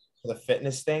heading to the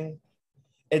fitness thing.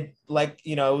 It, like,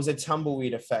 you know, it was a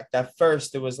tumbleweed effect. At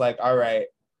first it was like, all right,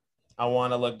 I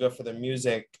want to look good for the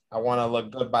music, I want to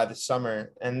look good by the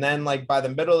summer. And then like by the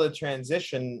middle of the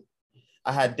transition,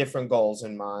 I had different goals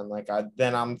in mind. Like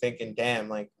I'm thinking, damn,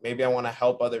 like maybe I want to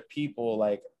help other people.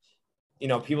 Like, you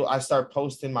know, people, I start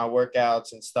posting my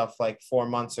workouts and stuff like 4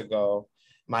 months ago,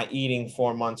 my eating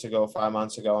 4 months ago, 5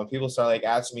 months ago, and people start like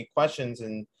asking me questions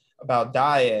and about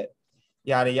diet,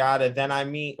 yada yada. Then I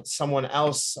meet someone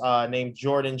else named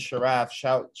Jordan Sharaf.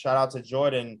 Shout out to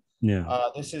Jordan. Yeah.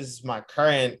 This is my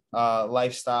current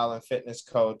lifestyle and fitness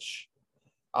coach.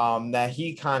 that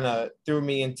he kind of threw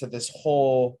me into this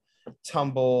whole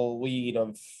tumbleweed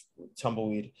of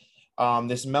tumbleweed,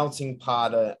 this melting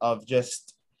pot of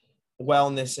just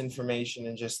wellness information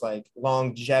and just like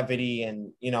longevity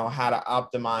and, you know, how to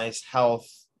optimize health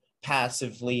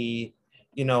passively,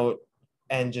 you know,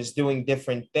 and just doing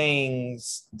different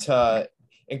things to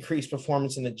increase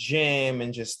performance in the gym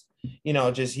and just, you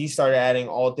know, just he started adding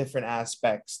all different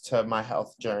aspects to my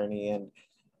health journey. And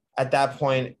at that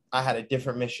point, I had a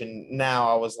different mission. Now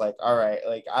I was like, all right,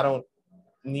 like I don't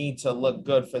need to look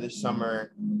good for the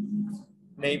summer.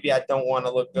 Maybe I don't want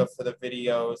to look good for the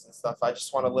videos and stuff. I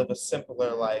just want to live a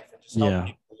simpler life and just help Yeah.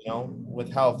 people, you know,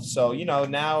 with health. So, you know,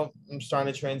 now I'm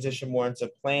starting to transition more into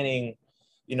planning,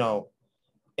 you know,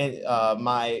 in,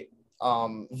 my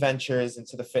ventures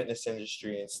into the fitness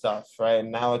industry and stuff, right?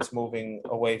 And now it's moving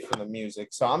away from the music.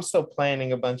 So I'm still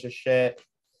planning a bunch of shit.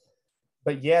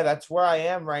 But yeah, that's where I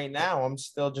am right now. I'm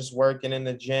still just working in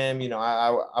the gym. You know,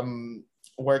 I'm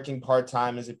working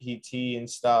part-time as a PT and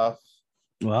stuff.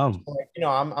 Wow. You know,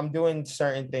 I'm doing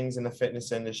certain things in the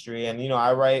fitness industry, and you know,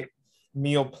 I write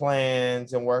meal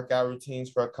plans and workout routines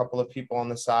for a couple of people on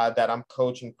the side that I'm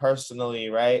coaching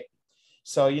personally, right?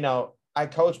 So, you know, I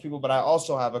coach people, but I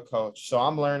also have a coach. So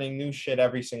I'm learning new shit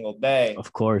every single day.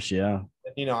 Of course, yeah.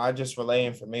 You know, I just relay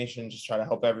information, just try to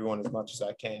help everyone as much as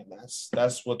I can.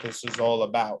 That's what this is all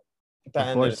about. At the Of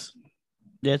end of course.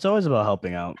 Yeah, it's always about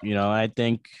helping out. You know, I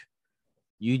think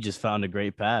you just found a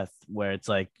great path where it's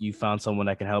like you found someone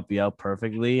that can help you out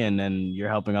perfectly, and then you're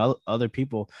helping other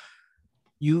people.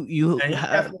 and he's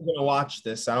definitely gonna watch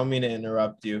this. I don't mean to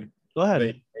interrupt you, Go ahead.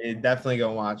 but he's definitely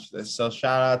gonna watch this. So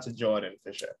shout out to Jordan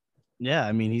for sure. Yeah,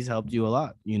 I mean, he's helped you a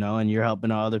lot, you know, and you're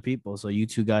helping out other people. So you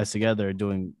two guys together are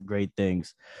doing great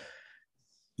things.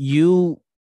 You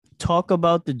talk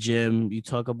about the gym, you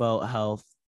talk about health,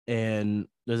 and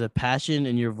there's a passion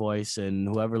in your voice, and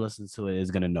whoever listens to it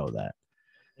is going to know that.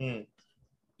 Mm.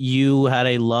 You had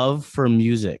a love for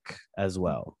music as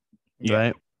well, Yeah.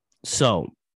 right? So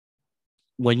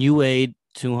when you weighed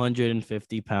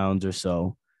 250 pounds or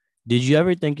so, did you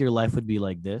ever think your life would be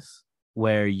like this,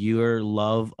 where your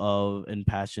love of and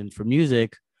passion for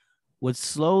music would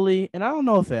slowly, and I don't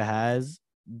know if it has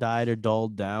died or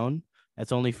dulled down,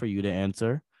 that's only for you to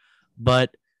answer,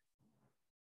 but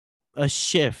a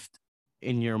shift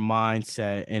in your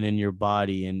mindset and in your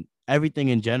body and everything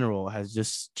in general has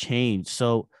just changed.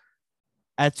 So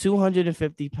at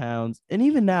 250 pounds, and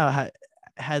even now,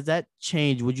 has that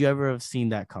changed? Would you ever have seen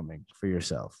that coming for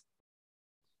yourself?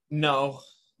 No,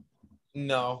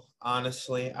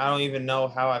 honestly, I don't even know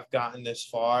how I've gotten this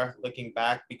far looking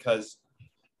back because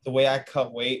the way I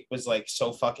cut weight was like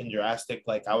so fucking drastic.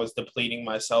 Like I was depleting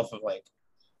myself of like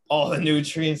all the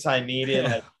nutrients I needed,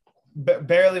 like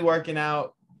barely working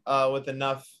out with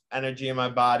enough energy in my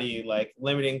body, like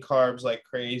limiting carbs like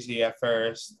crazy at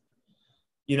first,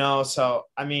 you know. So,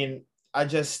 I mean, I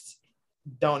just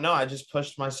don't know. I just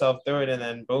pushed myself through it and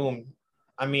then boom.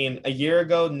 I mean, a year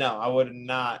ago, no, I would have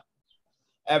not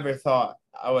ever thought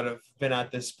I would have been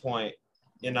at this point,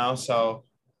 you know? So,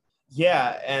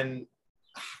 yeah. And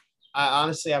I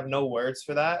honestly have no words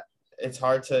for that. It's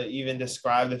hard to even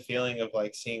describe the feeling of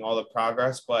like seeing all the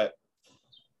progress, but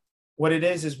what it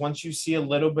is once you see a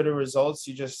little bit of results,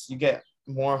 you get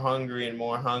more hungry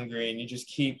and you just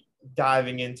keep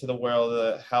diving into the world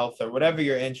of health or whatever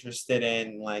you're interested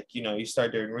in. Like, you know, you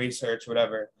start doing research,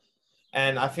 whatever.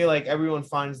 And I feel like everyone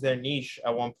finds their niche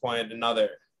at one point or another,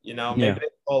 you know, maybe they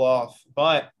fall off,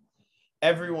 but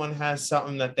everyone has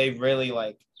something that they really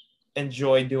like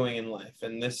enjoy doing in life.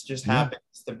 And this just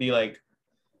happens to be like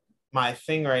my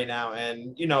thing right now.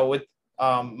 And, you know, with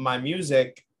my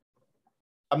music,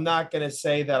 I'm not going to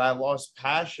say that I lost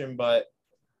passion, but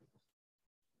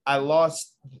I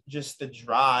lost just the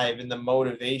drive and the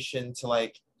motivation to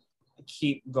like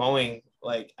keep going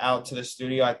like out to the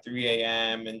studio at 3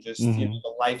 a.m. and just, you know,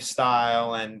 the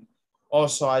lifestyle. And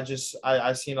also I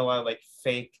seen a lot of like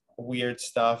fake weird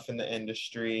stuff in the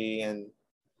industry. And,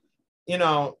 you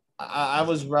know, I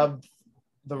was rubbed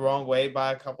the wrong way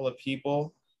by a couple of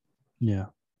people. Yeah.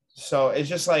 So it's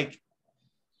just like,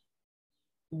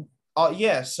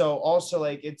 yeah. So also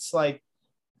like, it's like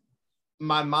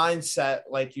my mindset,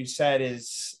 like you said,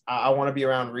 is I want to be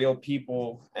around real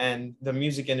people, and the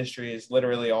music industry is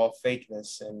literally all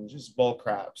fakeness and just bull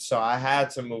crap. So I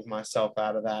had to move myself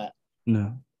out of that,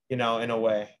 you know, in a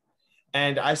way.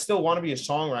 And I still want to be a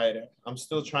songwriter. I'm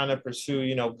still trying to pursue,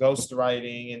 you know, ghost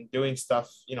writing and doing stuff,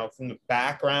 you know, from the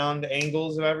background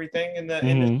angles of everything in the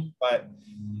industry. But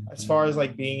as far as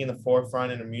like being in the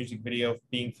forefront in a music video,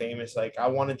 being famous, like I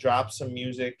want to drop some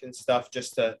music and stuff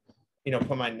just to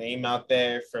put my name out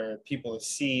there for people to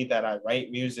see that I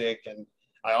write music and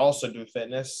I also do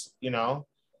fitness.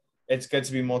 It's good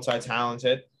to be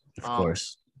multi-talented. Of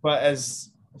course. But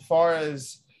as far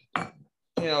as,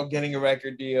 getting a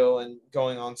record deal and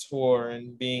going on tour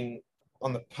and being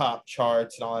on the pop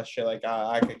charts and all that shit, like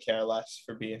I could care less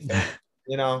for being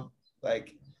famous,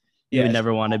 like, You would yeah.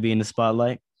 never want to be in the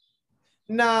spotlight?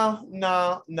 No.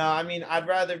 I mean, I'd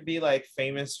rather be like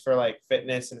famous for like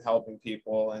fitness and helping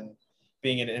people and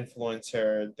being an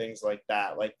influencer and things like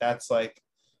that. Like that's like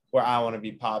where I want to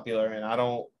be popular, and I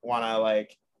don't want to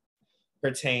like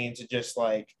pertain to just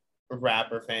like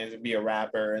rapper fans and be a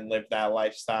rapper and live that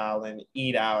lifestyle and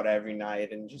eat out every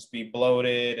night and just be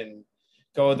bloated and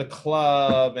go to the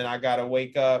club and I gotta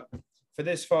wake up for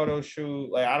this photo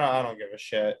shoot. Like I don't give a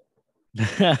shit.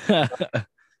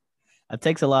 It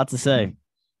takes a lot to say,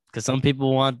 because some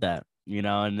people want that,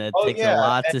 and it Oh takes a yeah,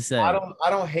 lot and to say. I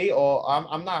don't hate all.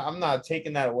 I'm not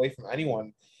taking that away from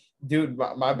anyone, dude.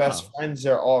 My best friends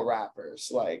are all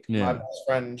rappers. Like my best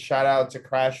friend, shout out to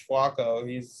Crash Flacco.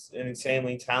 He's an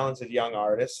insanely talented young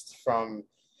artist from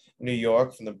New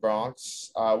York, from the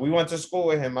Bronx. We went to school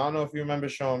with him. I don't know if you remember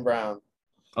Sean Brown.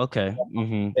 Okay.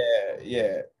 Mm-hmm.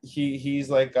 Yeah. He's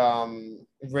like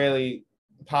really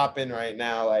popping right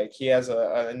now. Like he has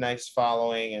a nice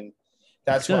following, and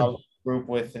that's what I was group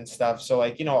with and stuff. So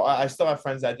like, I still have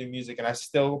friends that do music and I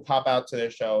still pop out to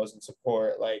their shows and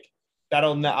support. Like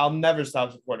I'll never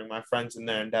stop supporting my friends in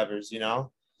their endeavors,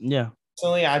 Yeah.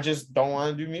 Personally, I just don't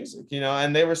want to do music,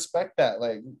 and they respect that.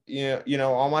 Like,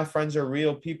 all my friends are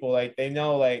real people. Like they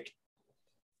know, like,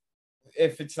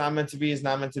 if it's not meant to be, it's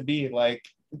not meant to be. Like,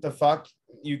 what the fuck?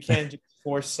 You can't just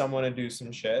force someone to do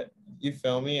some shit. You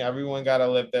feel me? Everyone got to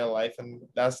live their life, and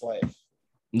that's life.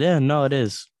 Yeah, no, it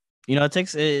is. It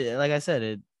takes it, like I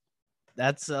said,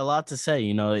 that's a lot to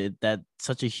say, that's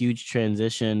such a huge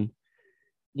transition.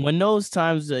 When those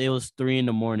times it was 3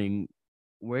 a.m,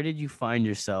 where did you find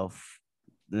yourself?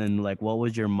 And like, what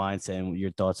was your mindset and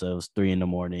your thoughts? It was 3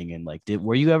 a.m, and like,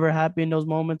 were you ever happy in those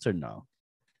moments or no?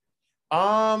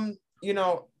 I'll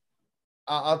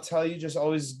tell you, just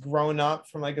always grown up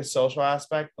from like a social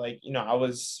aspect. Like, I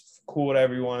was cool with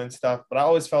everyone and stuff, but I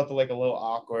always felt like a little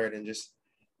awkward and just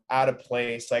out of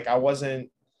place. Like I wasn't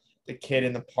the kid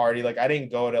in the party. Like I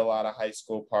didn't go to a lot of high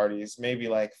school parties, maybe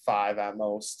like 5 at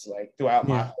most, like throughout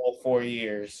my whole 4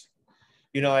 years,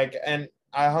 like, and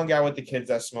I hung out with the kids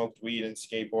that smoked weed and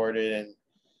skateboarded and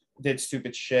did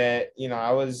stupid shit.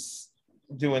 I was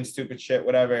doing stupid shit,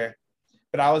 whatever,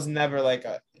 but I was never like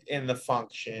in the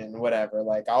function, whatever.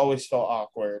 Like I always felt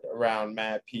awkward around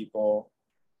mad people.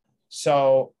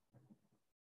 So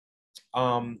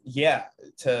yeah,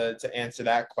 to answer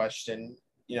that question,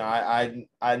 I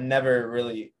never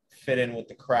really fit in with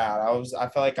the crowd. I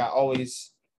felt like I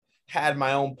always had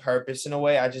my own purpose in a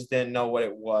way. I just didn't know what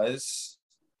it was.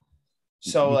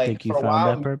 So you like think you for a found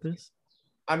while, that purpose?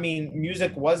 I mean,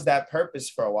 music was that purpose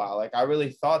for a while. Like I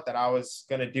really thought that I was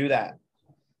gonna do that.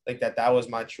 Like that was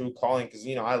my true calling, because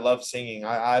I love singing.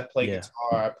 I play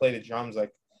guitar, I play the drums.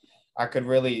 Like I could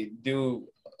really do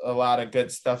a lot of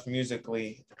good stuff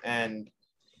musically, and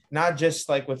not just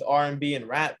like with R&B and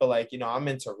rap, but like, I'm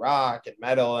into rock and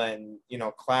metal and,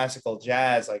 classical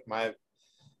jazz. Like my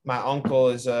uncle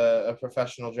is a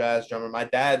professional jazz drummer. My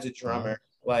dad's a drummer.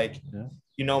 Like,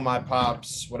 my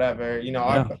pops, whatever,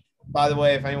 by the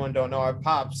way, if anyone don't know, our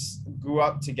pops grew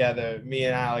up together, me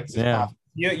and Alex's pops.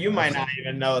 You might not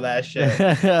even know that shit.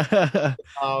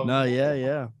 No,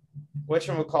 yeah.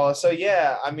 Whatchamacallit. So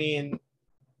yeah, I mean,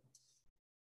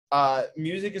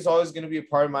 music is always going to be a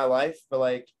part of my life, but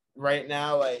like right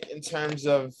now, like in terms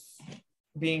of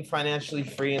being financially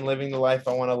free and living the life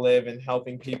I want to live and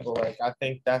helping people, like I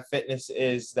think that fitness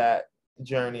is that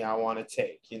journey I want to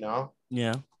take,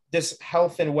 Yeah. This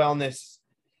health and wellness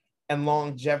and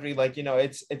longevity, like,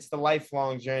 it's the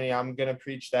lifelong journey. I'm going to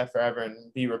preach that forever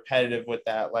and be repetitive with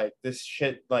that. Like this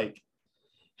shit, like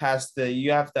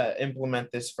you have to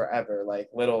implement this forever, like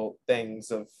little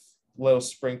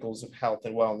sprinkles of health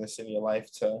and wellness in your life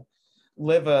to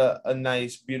live a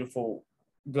nice, beautiful,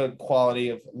 good quality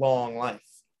of long life.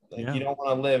 Like you don't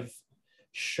want to live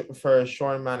for a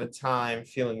short amount of time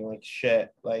feeling like shit.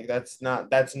 Like that's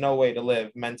no way to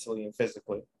live mentally and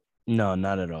physically. No,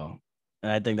 not at all.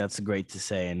 And I think that's great to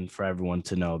say and for everyone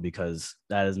to know, because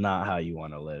that is not how you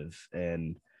want to live.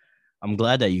 And I'm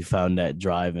glad that you found that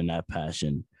drive and that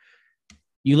passion.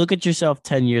 You look at yourself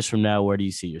 10 years from now, where do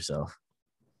you see yourself?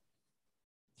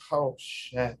 Oh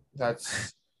shit.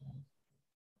 It's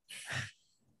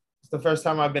the first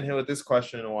time I've been hit with this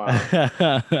question in a while.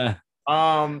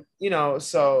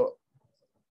 So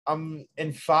I'm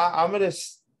gonna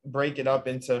break it up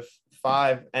into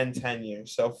 5 and 10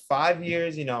 years. So 5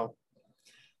 years,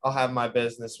 I'll have my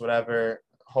business, whatever.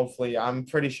 Hopefully, I'm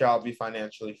pretty sure I'll be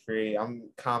financially free. I'm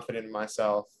confident in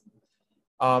myself.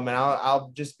 And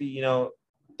I'll just be,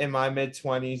 in my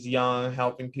mid-20s, young,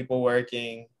 helping people,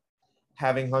 working,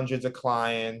 having hundreds of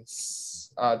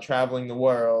clients, traveling the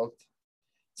world.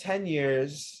 10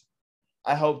 years,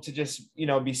 I hope to just,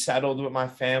 be settled with my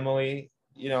family,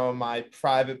 my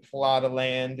private plot of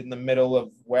land in the middle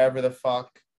of wherever the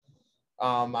fuck.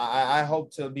 I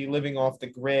hope to be living off the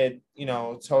grid,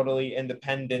 totally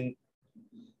independent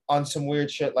on some weird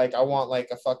shit. Like I want like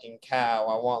a fucking cow.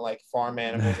 I want like farm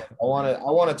animals. I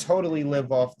want to totally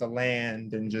live off the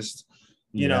land and just,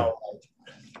 like,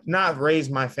 not raise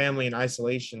my family in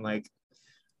isolation.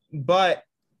 But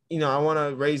I want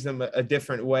to raise them a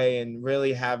different way and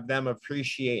really have them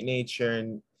appreciate nature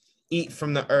and eat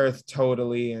from the earth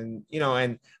totally. And,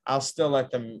 and I'll still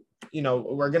let them,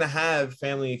 we're going to have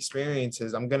family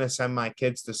experiences. I'm going to send my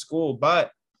kids to school,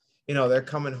 but, they're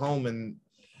coming home and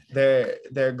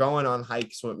they're going on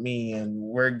hikes with me,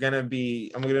 and I'm going to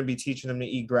be teaching them to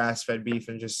eat grass-fed beef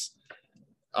and just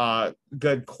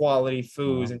good quality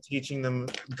foods, and teaching them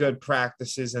good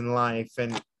practices in life,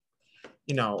 and,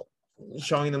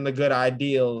 showing them the good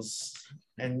ideals.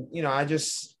 And,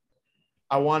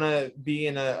 I want to be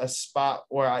in a spot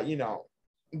where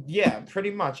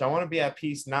pretty much I want to be at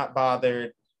peace, not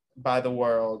bothered by the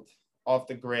world, off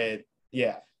the grid.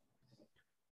 Yeah.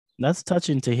 That's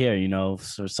touching to hear,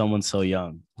 for someone so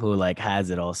young who like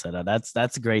has it all set up.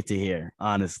 That's great to hear.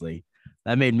 Honestly,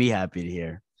 that made me happy to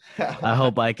hear. I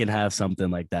hope I can have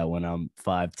something like that when I'm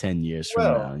 5-10 years from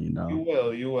now,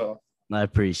 You will. I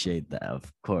appreciate that,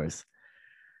 of course.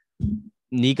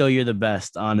 Nico, you're the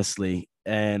best, honestly.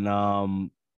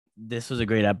 And this was a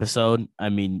great episode. I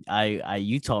mean,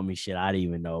 you taught me shit I didn't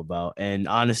even know about. And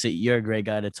honestly, you're a great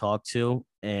guy to talk to.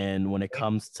 And when it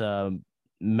comes to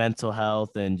mental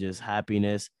health and just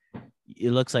happiness,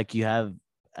 it looks like you have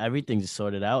everything just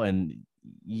sorted out. And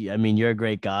you're a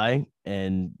great guy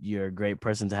and you're a great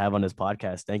person to have on this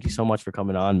podcast. Thank you so much for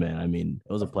coming on, man. I mean,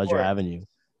 it was a pleasure having you.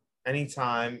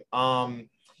 Anytime. I'm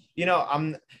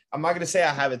not gonna say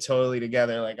I have it totally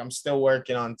together. Like I'm still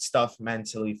working on stuff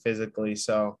mentally, physically.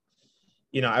 So,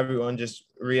 everyone just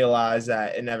realize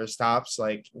that it never stops.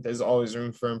 Like there's always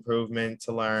room for improvement,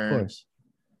 to learn. Of course.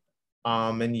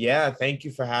 And yeah, thank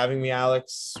you for having me,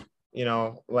 Alex.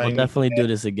 We'll definitely do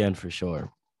this again for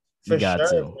sure. For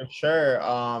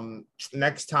sure.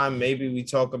 Next time maybe we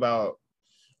talk about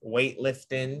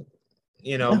weightlifting,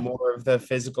 more of the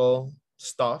physical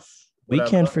stuff. Whatever. We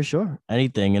can for sure.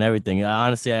 Anything and everything.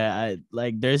 Honestly, I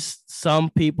like there's some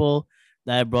people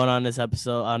that I brought on this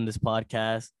episode, on this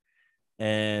podcast,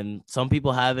 and some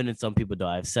people haven't and some people don't.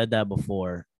 I've said that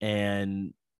before,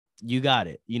 and you got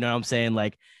it. You know what I'm saying?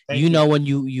 Like, when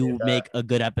you make a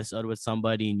good episode with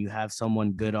somebody and you have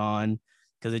someone good on,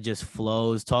 because it just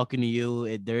flows. Talking to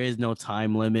you, there is no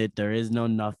time limit. There is no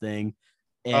nothing.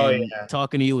 And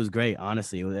talking to you was great.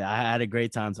 Honestly, I had a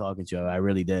great time talking to you. I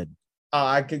really did.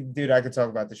 I could talk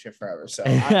about this shit forever. So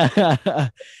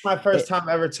my first time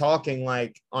ever talking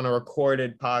like on a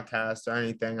recorded podcast or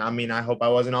anything. I mean, I hope I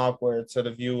wasn't awkward to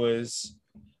the viewers.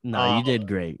 No, you did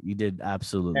great. You did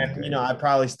absolutely great. I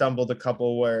probably stumbled a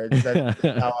couple words. That's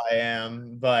how I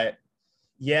am. But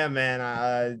yeah,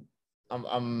 man,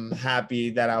 I'm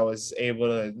happy that I was able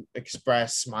to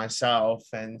express myself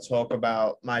and talk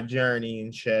about my journey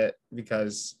and shit,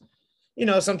 because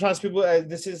sometimes people,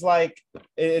 this is like,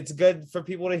 it's good for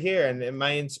people to hear, and it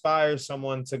might inspire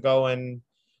someone to go and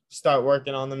start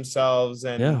working on themselves.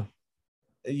 And,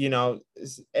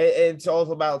 it's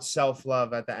all about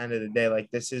self-love at the end of the day.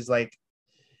 Like, this is like,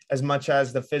 as much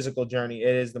as the physical journey,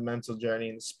 it is the mental journey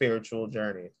and the spiritual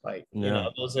journey. Like,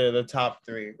 those are the top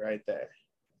three right there.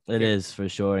 It is for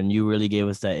sure. And you really gave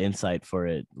us that insight for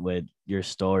it with your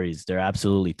stories. They're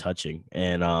absolutely touching.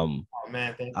 And I'm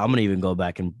going to even go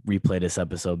back and replay this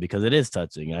episode because it is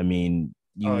touching. I mean,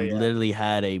 you literally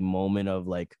had a moment of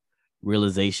like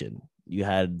realization. You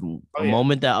had a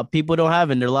moment that people don't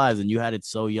have in their lives, and you had it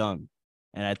so young.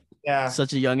 And at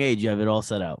such a young age, you have it all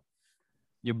set out.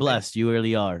 You're blessed. You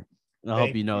really are. I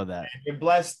hope you know that. You're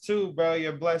blessed too, bro.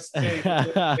 You're blessed too. Big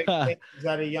things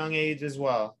at a young age as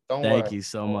well. Thank you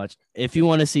so much. If you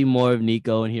want to see more of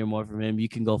Nico and hear more from him, you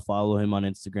can go follow him on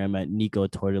Instagram at Nico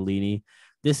Tortellini.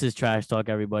 This is Trash Talk,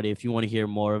 everybody. If you want to hear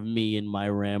more of me and my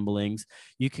ramblings,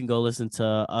 you can go listen to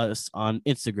us on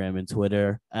Instagram and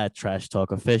Twitter at Trash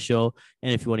Talk Official.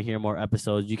 And if you want to hear more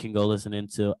episodes, you can go listen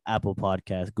into Apple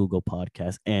Podcasts, Google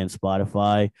Podcasts, and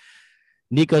Spotify.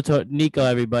 Nico,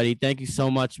 everybody. Thank you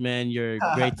so much, man. You're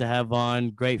great to have on.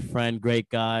 Great friend, great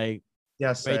guy.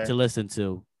 Yes, Great sir. to listen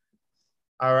to.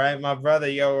 All right, my brother.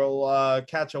 Yo, we'll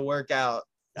catch a workout.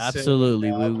 Absolutely,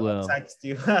 Soon. we I'll will. text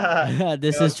you.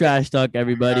 This Yo, is Trash Talk, guy.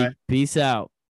 everybody. Peace out.